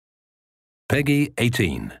Peggy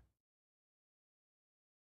 18.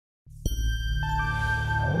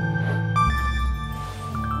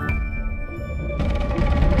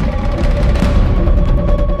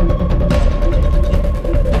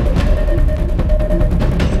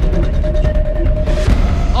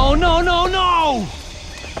 Oh, no, no, no!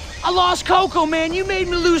 I lost Coco, man. You made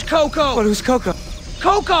me lose Coco. But who's Coco?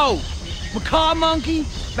 Coco! Macaw monkey,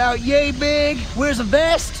 about yay big, wears a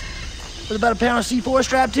vest, with about a pound of C4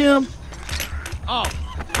 strapped to him.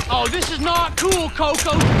 Oh, this is not cool,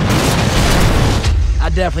 Coco.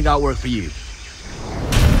 I definitely got work for you.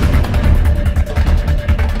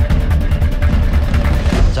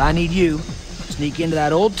 So I need you to sneak into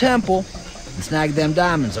that old temple and snag them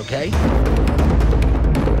diamonds, okay?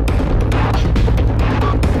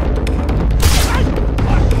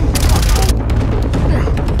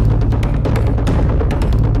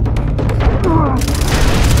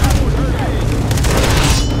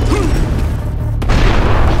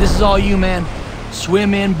 This is all you, man.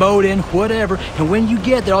 Swim in, boat in, whatever. And when you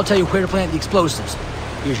get there, I'll tell you where to plant the explosives.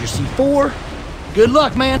 Here's your C4. Good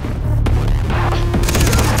luck, man.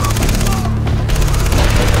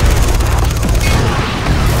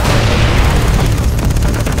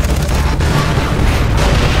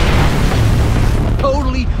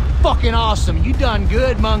 Totally fucking awesome. You done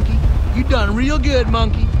good, monkey. You done real good,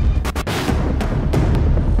 monkey.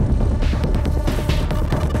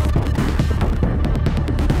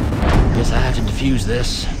 Guess I have to defuse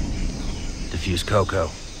this. Defuse Coco.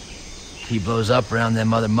 If he blows up around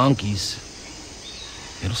them other monkeys,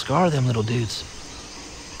 it'll scar them little dudes.